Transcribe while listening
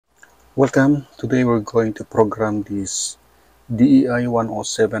Welcome. Today we're going to program this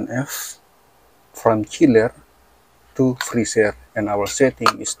DEI-107F from chiller to freezer, and our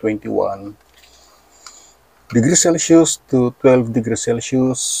setting is 21 degrees Celsius to 12 degrees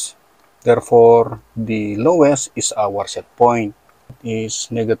Celsius. Therefore, the lowest is our set point. It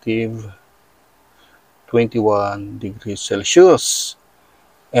is negative 21 degrees Celsius.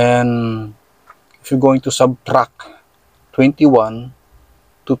 And if you're going to subtract 21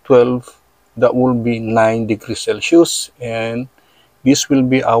 to 12, that will be 9 degrees Celsius, and this will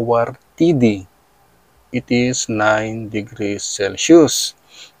be our TD. It is 9 degrees Celsius.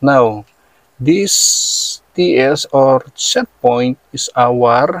 Now, this TS or set point is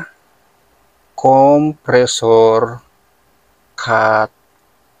our compressor cut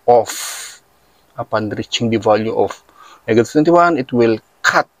off. Upon reaching the value of negative 21, it will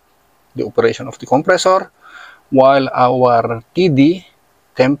cut the operation of the compressor, while our TD,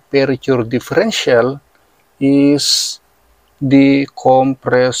 temperature differential, is the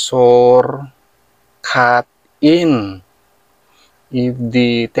compressor cut in. If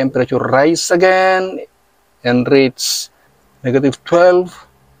the temperature rises again and reaches negative 12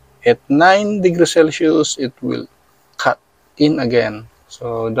 at 9 degrees Celsius, it will cut in again.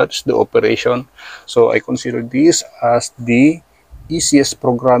 So that's the operation. So I consider this as the easiest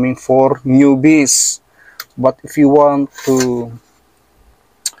programming for newbies. But if you want to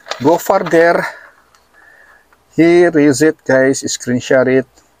go further, here is it, guys. Screenshot it.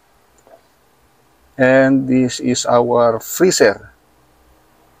 And this is our freezer.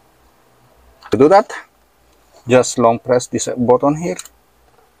 To do that, just long press this button here.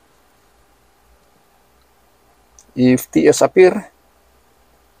 If TS appear,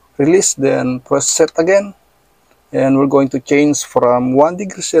 release, then press set again. And we're going to change from 1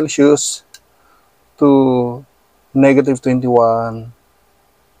 degree Celsius to negative 21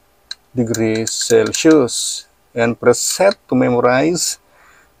 degrees Celsius. And press set to memorize.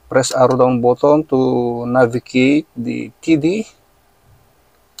 Press arrow down button to navigate the TD.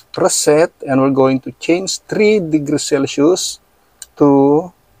 Press set, and we're going to change 3 degrees Celsius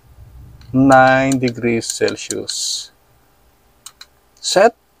to 9 degrees Celsius.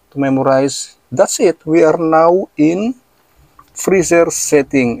 Set to memorize. That's it. We are now in freezer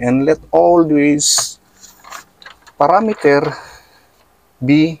setting, and let all these parameters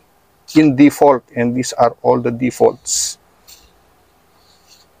be in default, and these are all the defaults.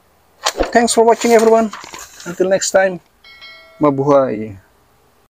 Thanks for watching, everyone. Until next time, mabuhay.